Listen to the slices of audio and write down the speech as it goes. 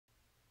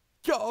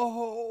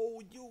Yo,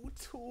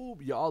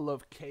 YouTube,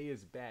 YallLoveKae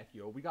is back,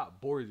 yo. We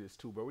got Borges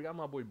too, bro. We got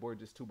my boy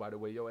Borges too, by the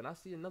way, yo. And I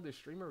see another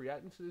streamer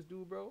reacting to this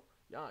dude, bro.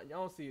 Y'all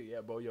don't see it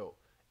yet, bro, yo.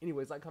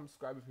 Anyways, like, comment,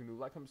 subscribe if you're new.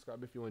 Like, comment,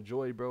 subscribe if you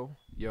enjoy, bro.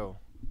 Yo,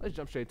 let's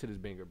jump straight to this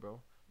banger, bro.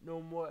 No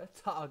more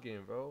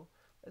talking, bro.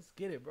 Let's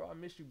get it, bro. I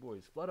miss you,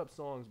 boys. Flood up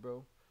songs,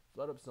 bro.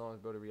 Flood up songs,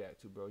 bro, to react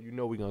to, bro. You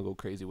know we gonna go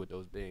crazy with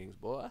those bangs,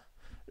 boy.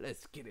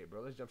 Let's get it,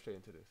 bro. Let's jump straight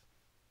into this.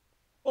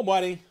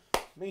 Vambora, hein?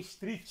 Main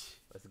Street.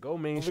 Let's go,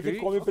 Main Vamos ver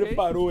Street. quem come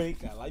preparou, hein,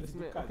 cara. Live do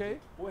cara.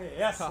 Okay. Porra,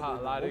 é essa?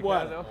 Lado,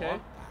 Vambora.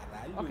 okay.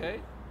 Caralho.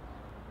 Okay.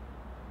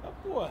 Ah,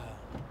 porra.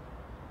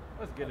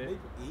 Let's get it.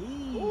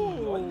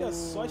 Ih, olha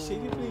só,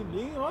 cheio de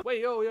bling-bling, ó.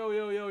 Wait,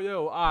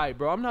 yo. Alright,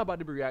 bro. I'm not about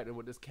to be reacting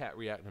with this cat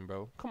reacting,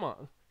 bro. Come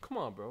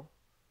on, bro.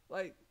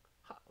 Like,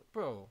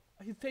 bro,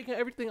 he's taking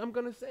everything I'm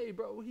gonna say,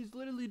 bro. He's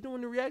literally doing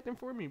the reacting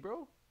for me,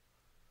 bro.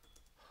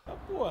 Ah,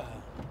 porra.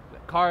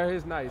 That car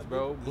is nice,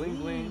 bro. Bling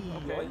bling.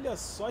 Okay. Olha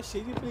só,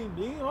 cheio de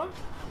bling-bling, ó.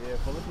 Yeah,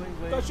 full of bling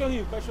bling.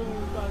 Cachorrinho tá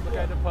Look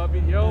at the puppy.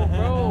 Yo,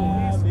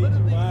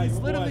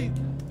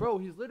 bro.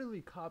 He's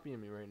literally copying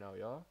me right now,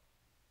 y'all.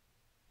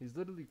 He's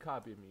literally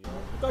copying me,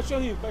 y'all.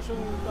 Cachorrinho tá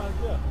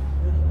aqui,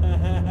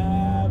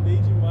 ó.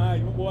 Bem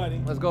demais. Vambora,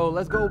 hein. Let's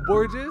go,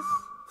 Borges.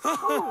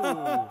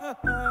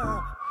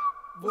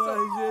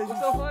 What's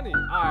so funny?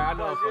 Alright, I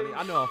know I'm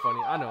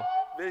funny. I know.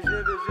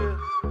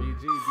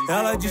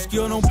 Ela diz que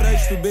eu não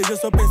presto, beija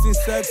só pensa em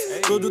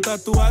sexo. Todo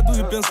tatuado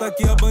e pensa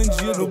que é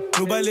bandido.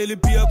 No baile ele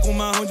pia com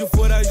marrom de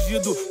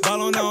foragido.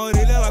 Balão na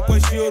orelha, ela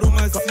costa ouro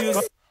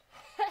maciço.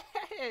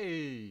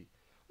 Hey,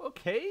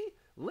 okay,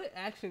 lit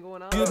action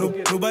going on.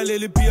 No baile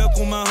ele pia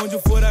com marrom de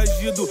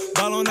foragido.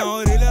 Balão na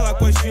orelha, ela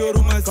costa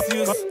ouro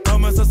maciço.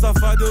 Calma essa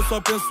safada, eu só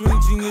penso em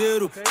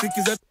dinheiro. Se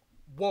quiser.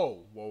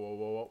 Whoa.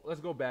 Let's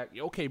go back.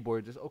 Okay,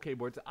 Borges.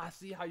 I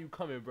see how you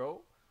coming,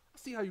 bro.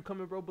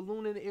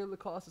 Balloon in the air,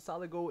 Lacoste, a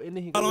solid gold, and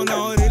then he Balão na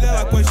orelha,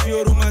 ela costa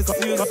ouro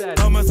maciço.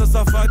 Calma essa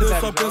safada, eu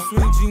só penso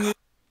em dinheiro.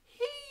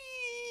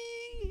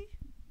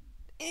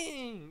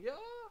 Dang, yo.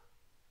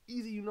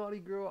 Easy, you naughty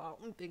girl. I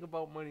don't think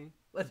about money.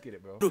 Let's get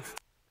it, bro.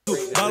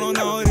 Balão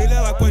na orelha,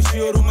 ela costa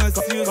ouro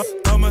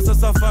maciço. Calma essa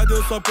safada,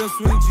 eu só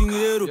penso em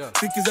dinheiro.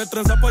 Se quiser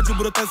transar, pode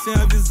brotar sem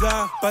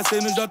avisar. Passei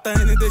no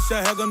JN, deixa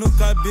a régua no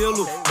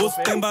cabelo.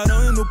 Bolso tem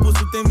barão e no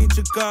pulso tem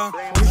 20k.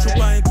 Me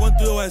chupar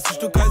enquanto eu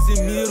assisto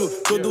Casimiro.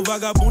 Todo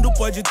vagabundo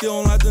pode ter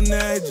um lado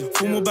nerd.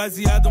 Fumo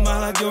baseado, mas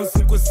larguei um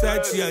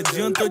 5-7.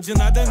 Adiantou de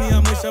nada,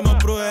 minha mãe chama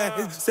pro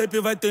R. Sempre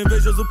vai ter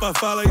invejoso pra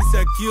falar isso e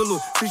aquilo.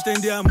 Se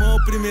estender a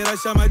mão, primeira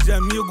chama de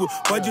amigo.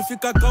 Pode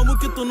ficar calmo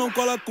que tu não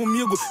cola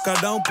comigo.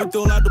 Cada um pro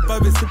teu lado pra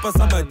ver se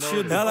passa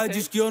batido. Ela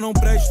diz que eu não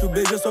presto,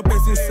 beija só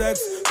pensa em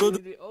sexo.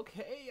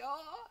 Okay, y'all.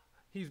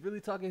 He's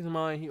really talking his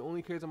mind. He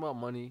only cares about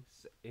money,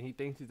 and he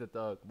thinks he's a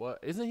thug. What?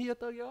 Isn't he a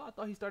thug, y'all? I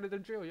thought he started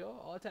in jail, y'all.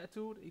 All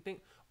tattooed. He's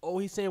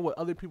saying what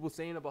other people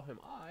saying about him.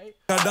 Alright.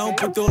 Cada um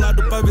pro teu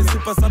lado pra ver se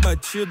passa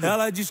batido.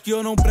 Ela diz que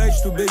eu não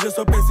presto, beija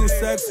só pensa em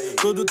sexo.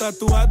 Todo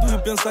tatuado e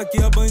pensa que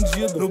é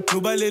bandido.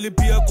 No baile ele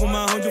pia com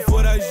marrom de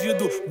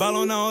foragido.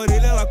 Balão na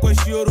orelha, ela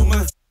costa ouro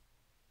maciço.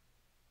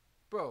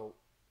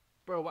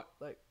 Bro, what?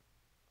 Like,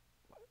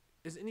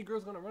 is any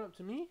girls gonna run up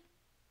to me?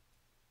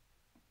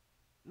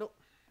 Nope.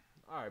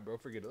 Alright, bro,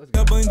 forget it. Let's go.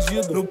 É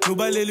bandido. No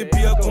baile ele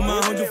pia com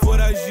marrom de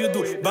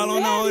foragido. Balão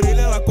na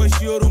orelha, ela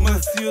costa ouro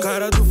maciço.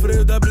 Cara do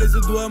freio da blaze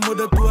do amor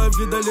da tua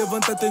vida.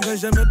 Levanta teu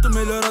engajamento,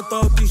 melhora tua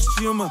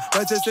autoestima.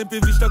 Vai ser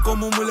sempre vista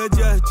como mulher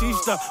de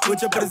artista. Vou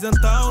te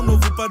apresentar um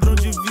novo padrão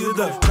de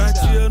vida.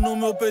 Cartier no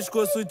meu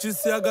pescoço, te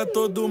cega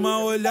todo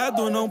mal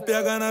olhado. Não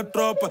pega na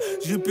tropa.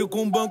 Jeep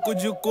com banco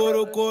de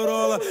couro,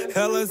 Corolla.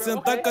 Ela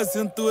senta com a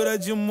cintura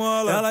de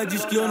mola. Ela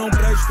diz que eu não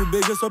presto,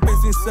 beija só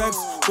pensa em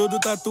sexo. Todo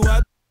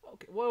tatuado.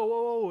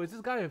 Whoa, is this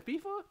guy in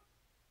FIFA?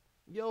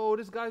 Yo,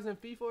 this guy's in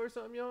FIFA or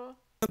something, y'all?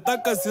 Tá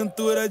com a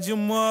cintura de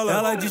mola.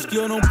 Ela diz que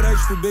eu não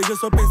presto, beija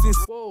só pensa em.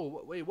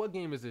 Whoa, wait, what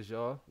game is this,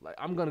 y'all? Like,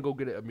 I'm gonna go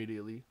get it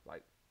immediately.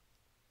 Like,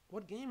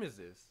 what game is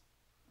this?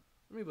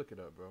 Let me look it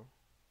up, bro.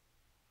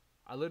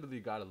 I literally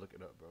gotta look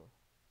it up, bro.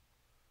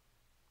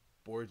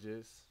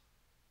 Borges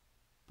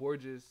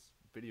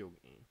video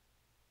game.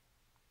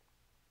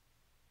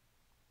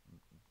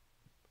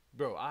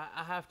 Bro,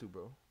 I have to,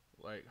 bro.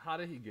 Like, how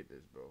did he get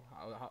this, bro?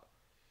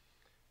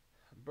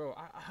 Bro,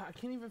 I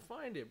can't even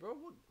find it, bro.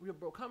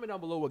 Bro, comment down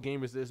below what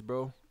game is this,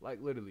 bro.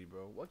 Like, literally,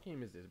 bro. What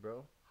game is this,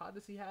 bro? How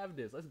does he have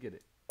this? Let's get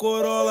it.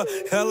 Corolla,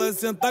 ela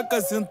senta com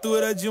a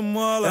cintura de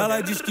mola.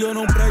 Ela diz que eu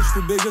não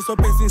presto, beija só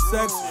pensa em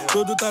sexo.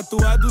 Todo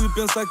tatuado e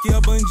pensa que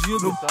é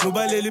bandido. No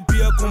baile ele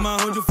pia com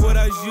marrom de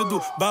foragido.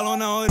 Balão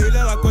na orelha,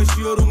 ela costa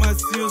ouro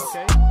maciço.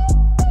 Okay.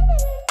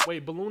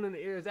 Wait, balloon in the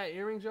air, is that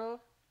earrings, y'all?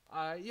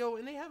 Yo,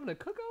 and they having a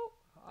cookout?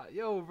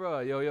 Yo,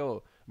 bro,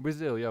 yo,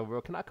 Brazil, yo,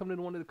 bro. Can I come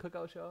to one of the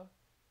cookouts, y'all?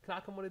 Can I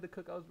come to one of the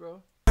cookouts,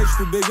 bro?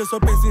 Beija só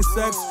pensa em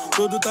sexo.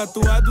 Todo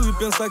tatuado e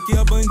pensa que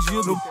é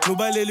bandido. No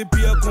baile ele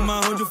pia com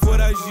marrom de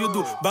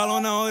foragido. Balão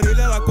na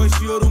orelha, ela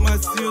costa ouro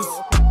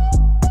maciço.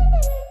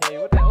 Hey,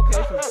 what the?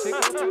 Okay,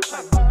 some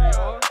chicken,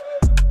 y'all.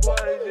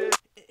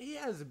 He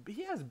has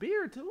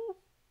beard too.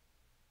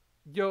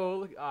 Yo,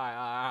 look, all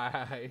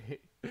right.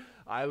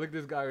 Alright, look at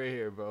this guy right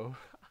here, bro.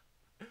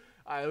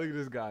 Alright, look at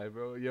this guy,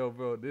 bro. Yo,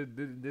 bro,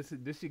 this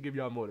should give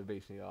y'all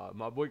motivation, y'all.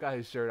 My boy got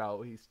his shirt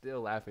out. He's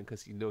still laughing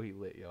because he know he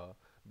lit, y'all.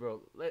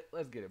 Bro,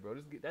 let's get it, bro.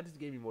 That just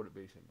gave me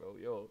motivation, bro.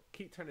 Yo,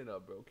 keep turning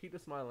up, bro. Keep the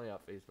smile on your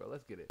face, bro.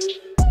 Let's get it.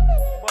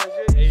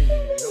 Hey,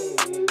 yo.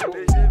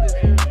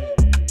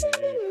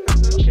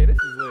 Okay, this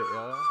is lit,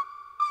 y'all.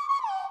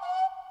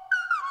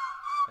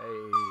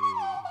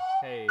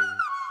 Hey.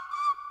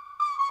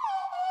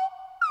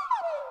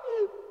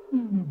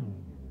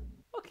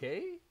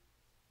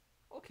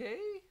 Okay.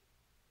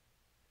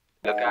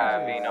 Look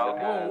at me, no.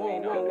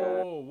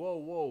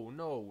 Whoa,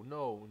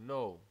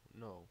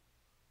 no.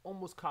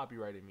 Almost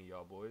copyrighted me,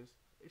 y'all boys.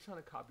 They trying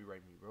to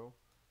copyright me, bro.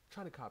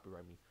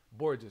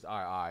 Borges,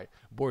 alright.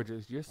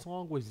 Borges, your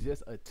song was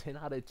just a 10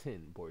 out of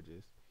 10,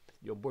 Borges.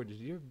 Yo,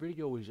 Borges, your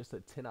video was just a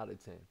 10 out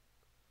of 10.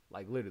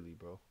 Like, literally,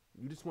 bro.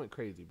 You just went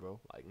crazy, bro.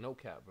 Like, no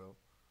cap, bro.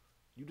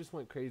 You just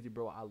went crazy,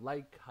 bro. I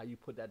like how you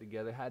put that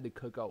together. Had to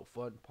cook out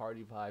fun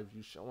party vibes.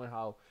 You showing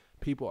how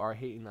people are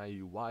hating on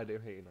you, why they're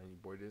hating on you,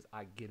 Borges.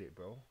 I get it,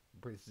 bro.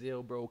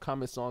 Brazil, bro.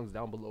 Comment songs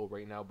down below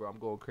right now, bro. I'm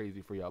going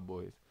crazy for y'all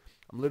boys.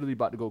 I'm literally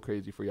about to go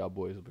crazy for y'all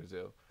boys in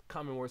Brazil.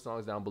 Comment more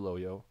songs down below,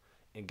 yo.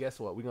 And guess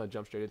what? We're going to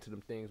jump straight into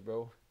them things,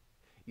 bro.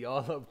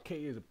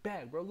 YallLoveKae is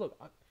back, bro. Look,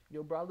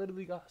 bro, I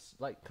literally got,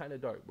 like, kind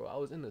of dark, bro. I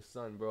was in the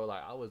sun, bro.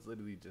 Like, I was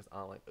literally just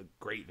on, like, a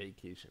great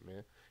vacation,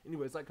 man.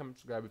 Anyways, like, comment,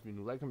 subscribe if you're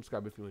new. Like, comment,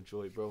 subscribe if you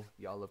enjoyed, bro.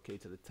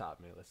 YallLoveKae to the top,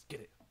 man. Let's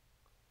get it.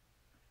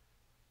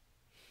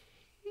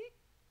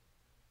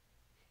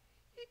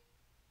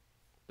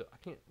 I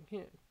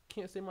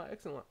can't say my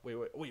accent line. Wait,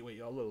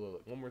 y'all.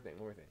 Look. One more thing.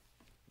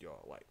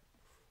 Y'all, like,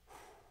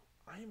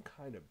 I am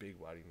kind of big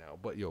body now,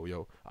 but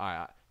yo,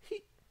 alright,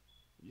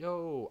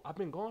 yo, I've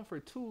been gone for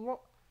too long.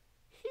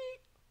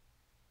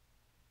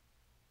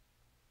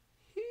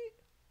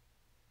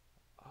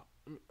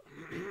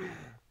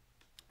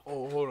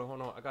 Oh, hold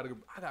on. I gotta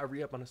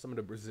re-up on some of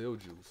the Brazil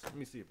juice. Let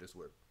me see if this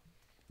works.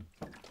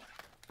 Let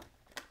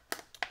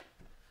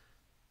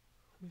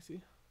me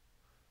see.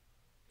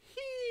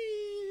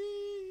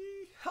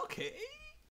 Okay.